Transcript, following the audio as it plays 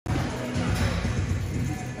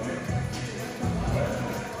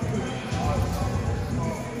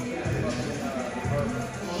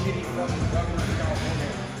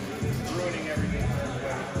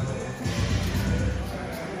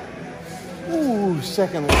Ooh,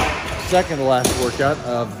 second to last workout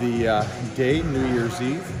of the day, New Year's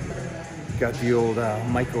Eve. Got the old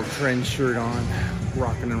Michael Trend shirt on,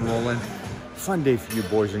 rocking and rolling. Fun day for you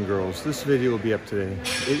boys and girls. This video will be up today.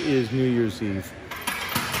 It is New Year's Eve.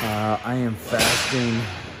 I am fasting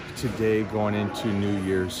today going into New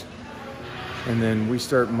Year's. And then we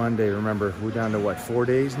start Monday. Remember, we're down to what, 4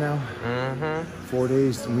 days now? 4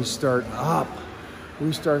 days, and we start up.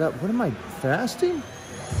 What am I, fasting?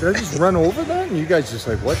 Did I just run over that? And you guys just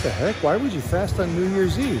like, what the heck? Why would you fast on New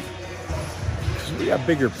Year's Eve? Because we got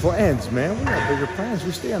bigger plans, man. We got bigger plans.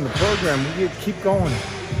 We stay on the program. We keep going.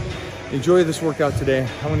 Enjoy this workout today.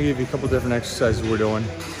 I'm going to give you a couple different exercises we're doing.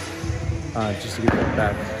 Just to get that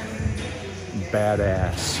back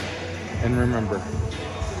badass. And remember,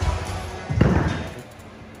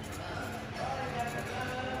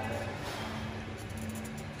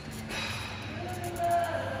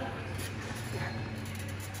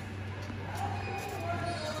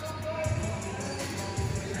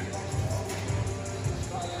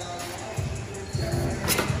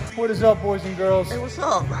 what is up, boys and girls? Hey, what's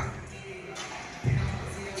up?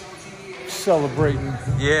 Celebrating.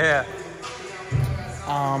 Yeah.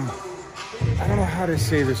 I don't know how to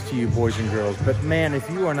say this to you, boys and girls, but man, if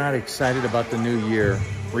you are not excited about the new year,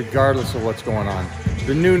 regardless of what's going on,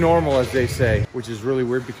 the new normal, as they say, which is really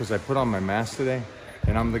weird because I put on my mask today,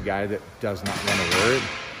 and I'm the guy that does not want to wear it.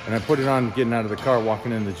 And I put it on getting out of the car,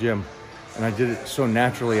 walking in the gym, and I did it so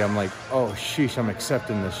naturally, I'm like, oh, sheesh, I'm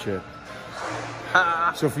accepting this shit.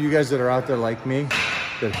 So for you guys that are out there like me,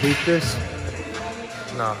 that hate this,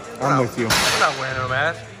 no, I'm with you. We're not wearing a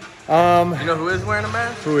mask. You know who is wearing a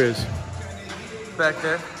mask? Who is? Back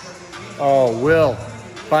there. Oh, Will.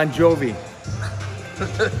 Bon Jovi.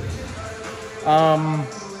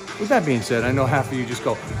 With that being said, I know half of you just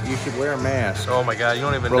go, you should wear a mask. Oh my God, you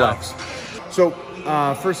don't even Relax. know. So,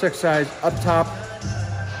 first exercise, up top,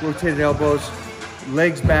 rotated elbows,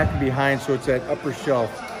 legs back and behind, so it's that upper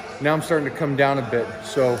shelf. Now I'm starting to come down a bit.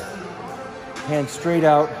 So, hands straight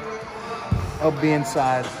out, elbow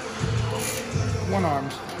inside, one arm,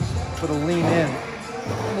 put a lean in,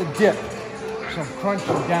 and a dip. So I'm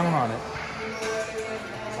crunching down on it.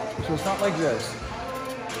 So it's not like this.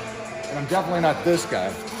 And I'm definitely not this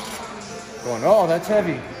guy. Going, oh, that's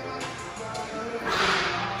heavy.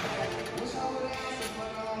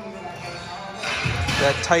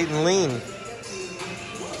 That tight and lean.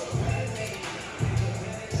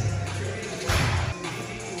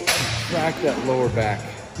 Track that lower back.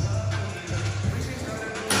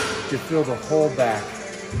 You feel the whole back,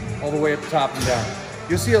 all the way up top and down.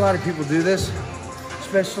 You'll see a lot of people do this,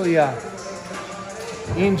 especially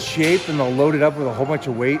in shape, and they'll load it up with a whole bunch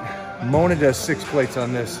of weight. Mona does 6 plates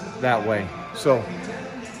on this that way. So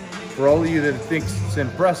for all of you that think it's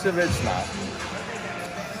impressive, it's not.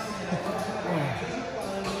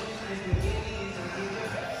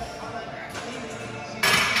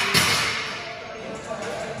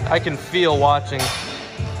 I can feel watching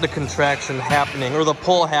the contraction happening, or the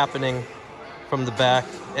pull happening from the back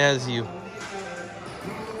as you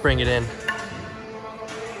bring it in.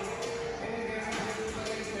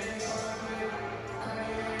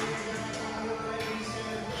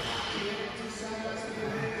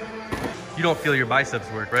 You don't feel your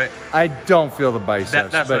biceps work, right? I don't feel the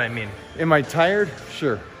biceps. That's what I mean. Am I tired?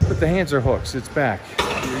 Sure. But the hands are hooks. It's back.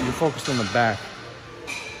 You're focused on the back.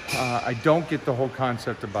 I don't get the whole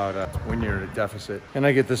concept about when you're in a deficit. And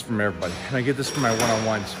I get this from everybody. And I get this from my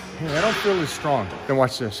one-on-ones. Hey, I don't feel as strong. Then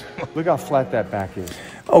watch this. Look how flat that back is.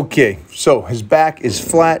 Okay, so his back is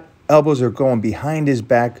flat. Elbows are going behind his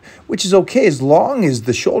back, which is okay as long as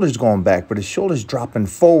the shoulder's going back, but his shoulder's dropping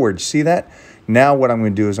forward. See that? Now what I'm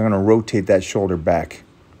going to do is I'm going to rotate that shoulder back.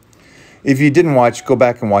 If you didn't watch, go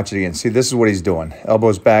back and watch it again. See, this is what he's doing.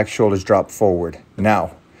 Elbows back, shoulders drop forward.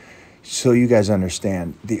 Now, so you guys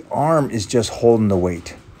understand, the arm is just holding the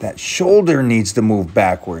weight. That shoulder needs to move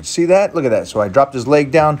backwards. See that? Look at that. So I dropped his leg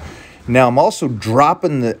down. Now I'm also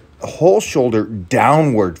dropping the whole shoulder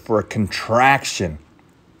downward for a contraction,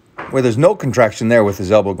 where there's no contraction there with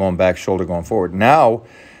his elbow going back, shoulder going forward. Now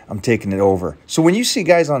I'm taking it over. So when you see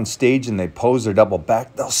guys on stage and they pose their double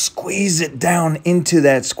back, they'll squeeze it down into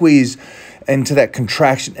that squeeze, into that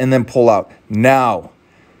contraction, and then pull out. Now,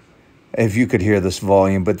 if you could hear this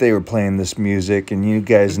volume, but they were playing this music, and you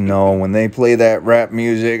guys know when they play that rap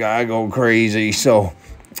music, I go crazy. So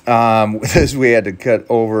with this, we had to cut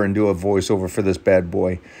over and do a voiceover for this bad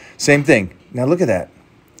boy. Same thing. Now look at that.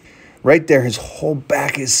 Right there, his whole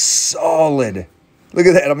back is solid. Look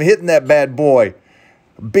at that. I'm hitting that bad boy.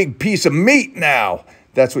 A big piece of meat now.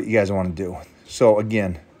 That's what you guys want to do. So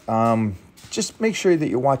again, just make sure that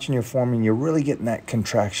you're watching your form and you're really getting that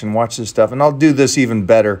contraction. Watch this stuff. And I'll do this even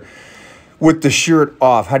better with the shirt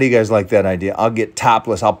off. How do you guys like that idea? I'll get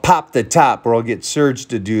topless. I'll pop the top, or I'll get Serge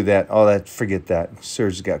to do that. Oh, forget that.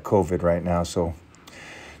 Serge's got COVID right now. So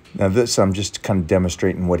now this, I'm just kind of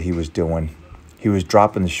demonstrating what he was doing. He was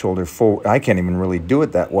dropping the shoulder forward. I can't even really do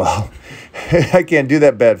it that well. I can't do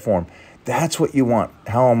that bad form. That's what you want,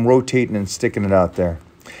 how I'm rotating and sticking it out there.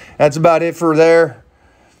 That's about it for there.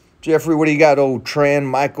 Jeffrey, what do you got, old Tran,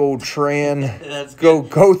 Mike, old Tran? That's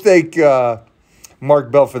go thank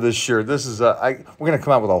Mark Bell for this shirt. This is we're gonna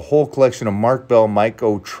come out with a whole collection of Mark Bell, Mike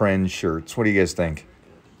O Trend shirts. What do you guys think?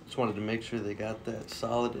 Just wanted to make sure they got that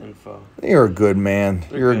solid info. You're a good man.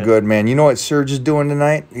 You're a good man. You know what Serge is doing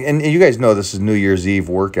tonight? And you guys know this is New Year's Eve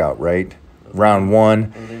workout, right? Round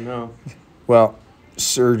 1. Oh, they know. Well,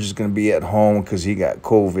 Serge is gonna be at home because he got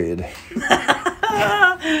COVID.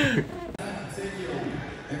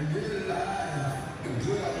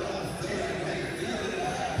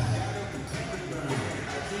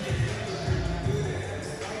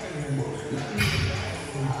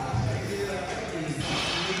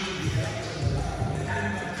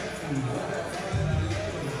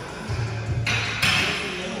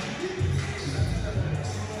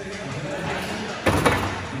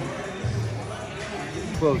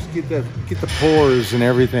 Close. Get the pores and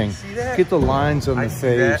everything. See that? Get the lines on the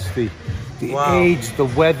face. The Wow. age, the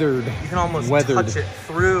weathered. You can almost weathered. touch it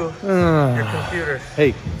through your computer.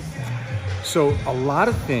 Hey, so a lot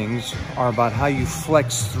of things are about how you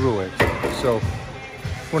flex through it. So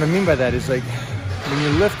what I mean by that is, like, when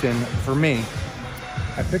you're lifting, for me,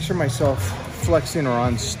 I picture myself flexing or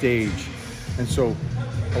on stage. And so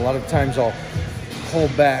a lot of times I'll pull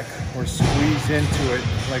back or squeeze into it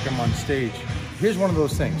like I'm on stage. Here's one of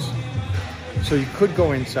those things. So you could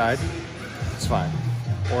go inside, it's fine,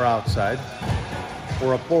 or outside,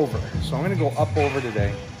 or up over. So I'm gonna go up over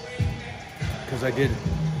today because I did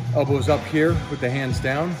elbows up here with the hands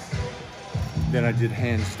down. Then I did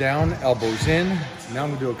hands down, elbows in. Now I'm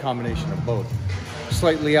gonna do a combination of both.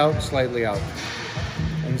 Slightly out, slightly out.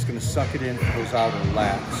 I'm just gonna suck it in for those outer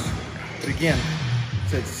lats. But again,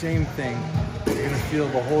 it's that same thing. You're gonna feel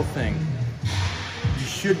the whole thing. You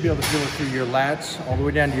should be able to feel it through your lats, all the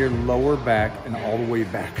way down to your lower back, and all the way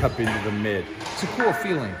back up into the mid. It's a cool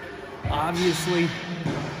feeling. Obviously,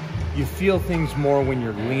 you feel things more when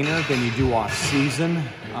you're leaner than you do off season.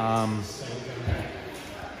 I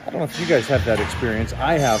don't know if you guys have that experience.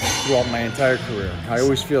 I have throughout my entire career. I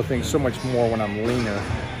always feel things so much more when I'm leaner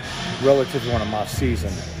relative to when I'm off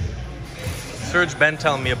season. Serge been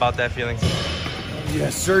telling me about that feeling. Yeah,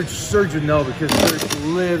 Serge would know, because Serge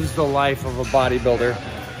lives the life of a bodybuilder.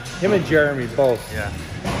 Him and Jeremy both. Yeah.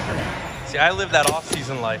 See, I live that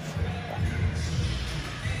off-season life.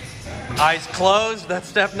 Eyes closed, that's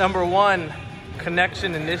step number 1.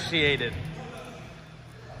 Connection initiated.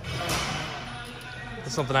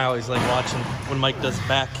 That's something I always like watching when Mike does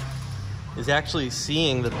back, is actually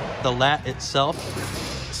seeing the lat itself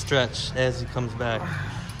stretch as he comes back.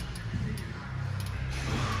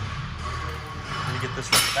 Let me get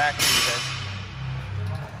this right back to you guys.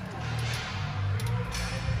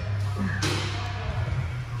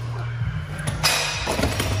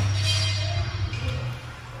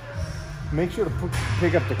 Make sure to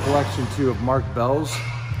pick up the collection too of Mark Bell's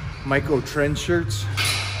Mike O Trend shirts.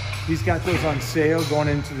 He's got those on sale going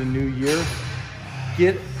into the new year.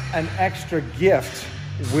 Get an extra gift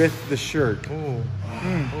with the shirt. Ooh.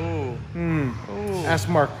 Ooh. Ooh. Ask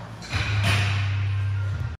Mark.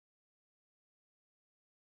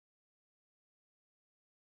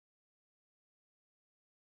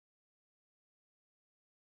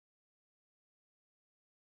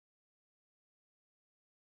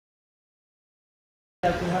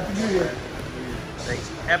 Happy New Year. Thanks.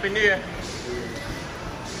 Happy New Year.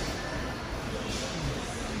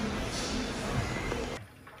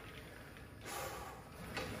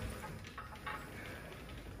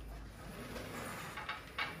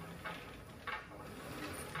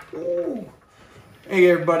 Ooh. Hey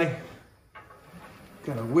everybody.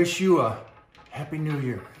 Gonna wish you a Happy New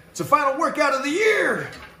Year. It's the final workout of the year.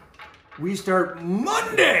 We start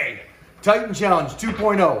Monday. Titan Challenge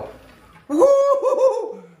 2.0.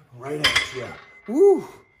 Woo! Right at ya. Woo!